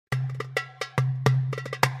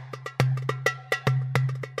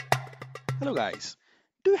Hello guys.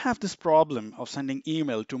 Do you have this problem of sending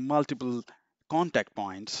email to multiple contact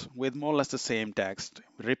points with more or less the same text,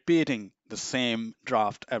 repeating the same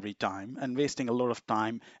draft every time and wasting a lot of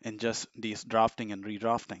time in just these drafting and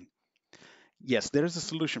redrafting? Yes, there is a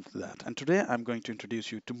solution for that. And today I'm going to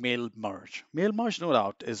introduce you to Mail Merge. Mail Merge, no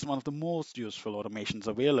doubt, is one of the most useful automations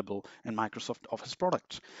available in Microsoft Office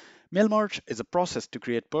products. Mail Merge is a process to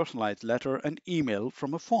create personalized letter and email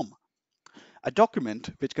from a form. A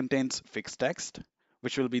document which contains fixed text,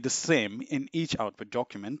 which will be the same in each output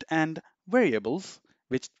document, and variables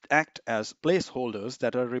which act as placeholders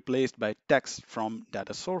that are replaced by text from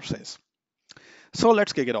data sources. So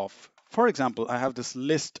let's kick it off. For example, I have this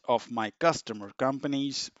list of my customer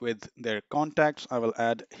companies with their contacts. I will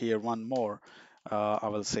add here one more. I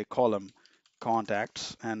will say column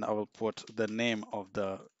contacts, and I will put the name of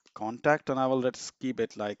the contact, and I will let's keep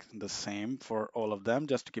it like the same for all of them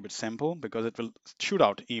just to keep it simple because it will shoot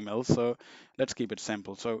out emails. So let's keep it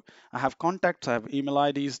simple. So I have contacts, I have email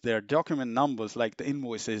IDs, their document numbers like the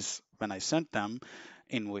invoices when I sent them,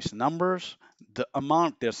 invoice numbers, the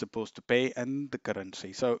amount they're supposed to pay, and the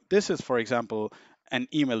currency. So this is, for example, an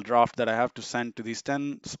email draft that I have to send to these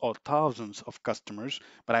tens or thousands of customers,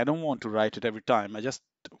 but I don't want to write it every time. I just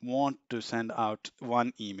want to send out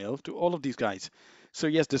one email to all of these guys. So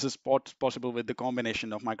yes, this is possible with the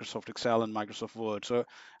combination of Microsoft Excel and Microsoft Word. So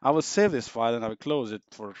I will save this file and I will close it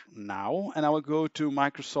for now, and I will go to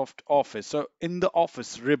Microsoft Office. So in the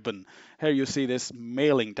Office ribbon, here you see this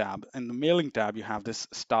mailing tab. In the mailing tab, you have this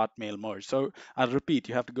start mail merge. So I'll repeat,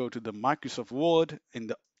 you have to go to the Microsoft Word. In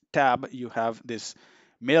the tab, you have this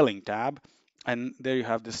mailing tab, and there you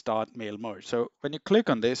have the start mail merge. So when you click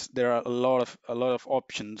on this, there are a lot of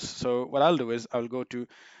options. So what I'll do is I'll go to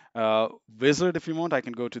wizard. If you want, I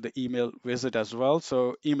can go to the email wizard as well.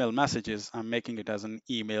 So email messages, I'm making it as an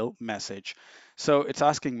email message. So it's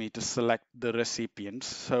asking me to select the recipients.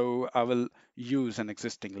 So I will use an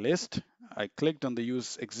existing list. I clicked on the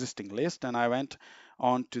use existing list and I went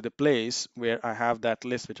on to the place where I have that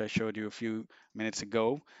list which I showed you a few minutes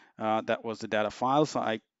ago. That was the data file. So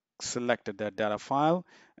I selected that data file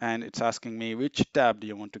and it's asking me which tab do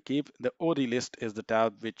you want to keep. The OD list is the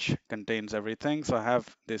tab which contains everything. So I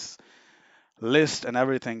have this list and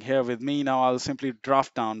everything here with me. Now I'll simply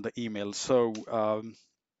draft down the email. So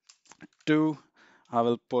to I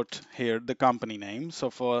will put here the company name.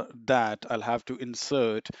 So for that, I'll have to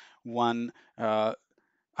insert one, I'll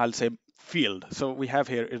say field. So we have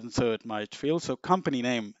here insert merge field. So company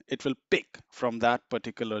name, it will pick from that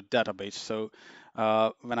particular database. So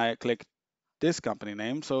when I click this company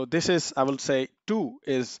name, so this is, I will say to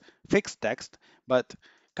is fixed text, but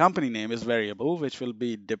company name is variable, which will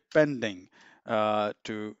be depending on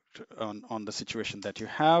the situation that you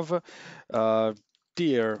have. Uh,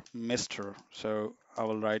 Dear Mr. So I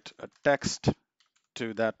will write a text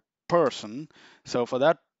to that person. So for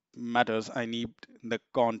that matters, I need the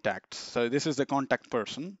contact. So this is the contact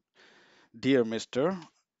person. Dear Mr.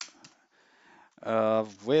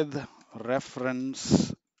 With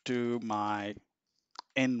reference to my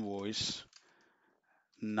invoice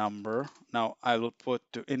number. Now I will put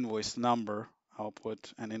to invoice number. I'll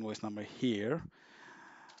put an invoice number here.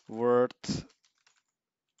 Worth.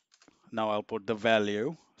 Now I'll put the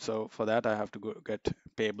value. So for that, I have to go get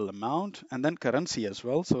payable amount and then currency as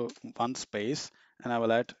well. So one space and I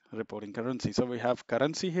will add reporting currency. So we have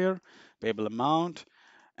currency here, payable amount,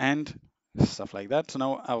 and stuff like that. So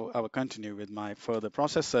now I will continue with my further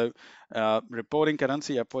process. So reporting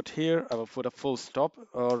currency I put here, I will put a full stop,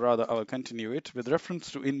 or rather I will continue it with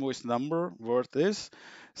reference to invoice number. Worth is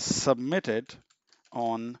submitted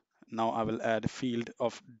on, now I will add a field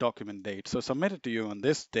of document date. So submitted to you on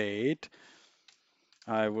this date.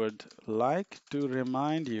 I would like to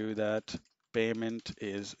remind you that payment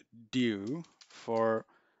is due for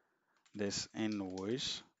this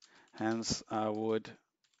invoice. Hence, I would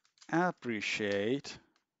appreciate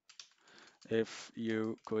if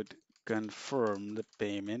you could confirm the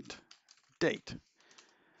payment date.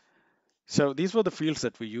 So these were the fields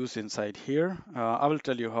that we used inside here. I will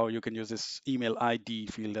tell you how you can use this email ID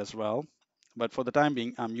field as well. But for the time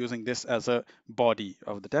being, I'm using this as a body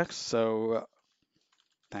of the text. So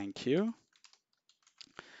thank you.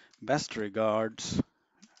 Best regards,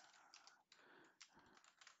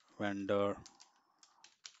 vendor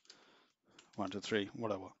 123,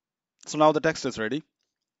 whatever. So now the text is ready.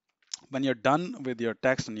 When you're done with your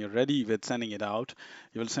text and you're ready with sending it out,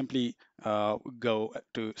 you will simply go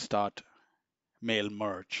to start mail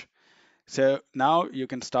merge. So now you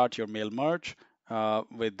can start your mail merge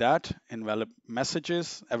with that. Envelope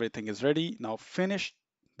messages, everything is ready. Now finish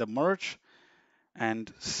the merge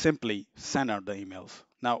and simply send out the emails.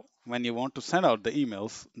 Now, when you want to send out the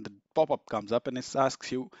emails, the pop-up comes up and it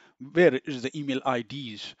asks you where is the email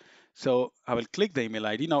IDs. So I will click the email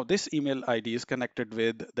ID. Now this email ID is connected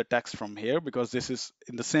with the text from here because this is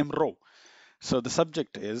in the same row. So the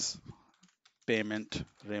subject is payment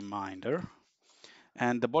reminder.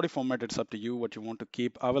 And the body format, it's up to you what you want to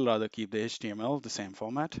keep. I will rather keep the HTML, the same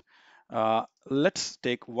format. Let's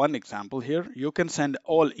take one example here. You can send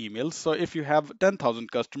all emails. So if you have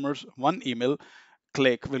 10,000 customers, one email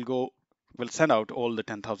click will send out all the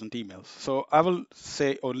 10,000 emails. So I will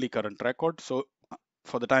say only current record. So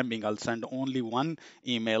for the time being, I'll send only one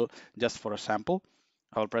email just for a sample.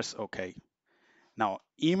 I'll press OK. Now,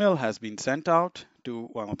 email has been sent out to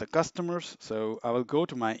one of the customers. So I will go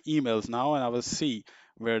to my emails now and I will see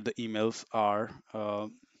where the emails are.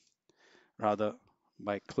 Rather,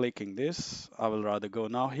 by clicking this, I will rather go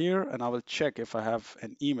now here and I will check if I have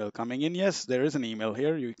an email coming in. Yes, there is an email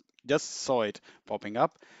here. You just saw it popping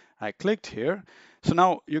up. I clicked here. So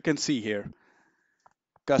now you can see here,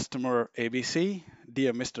 customer ABC,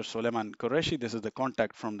 dear Mr. Soleiman Qureshi, this is the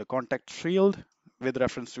contact from the contact field with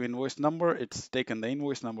reference to invoice number. It's taken the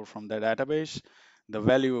invoice number from the database. The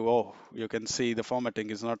value, oh, you can see the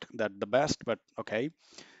formatting is not that the best, but okay.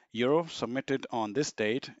 Euro submitted on this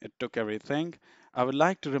date. It took everything. I would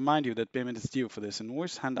like to remind you that payment is due for this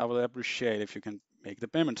invoice, and I will appreciate if you can make the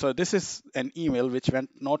payment. So this is an email which went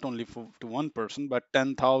not only to one person, but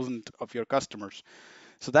 10,000 of your customers.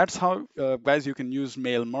 So that's how, guys, you can use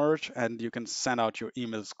mail merge and you can send out your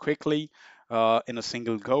emails quickly in a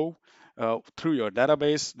single go. Through your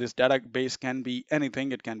database. This database can be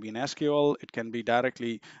anything. It can be an SQL. It can be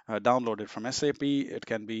directly downloaded from SAP. It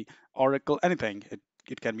can be Oracle, anything.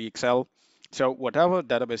 It can be Excel. So whatever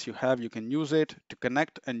database you have, you can use it to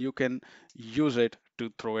connect and you can use it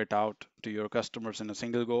to throw it out to your customers in a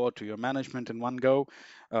single go or to your management in one go.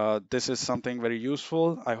 This is something very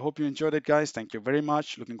useful. I hope you enjoyed it, guys. Thank you very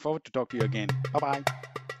much. Looking forward to talk to you again. Bye-bye.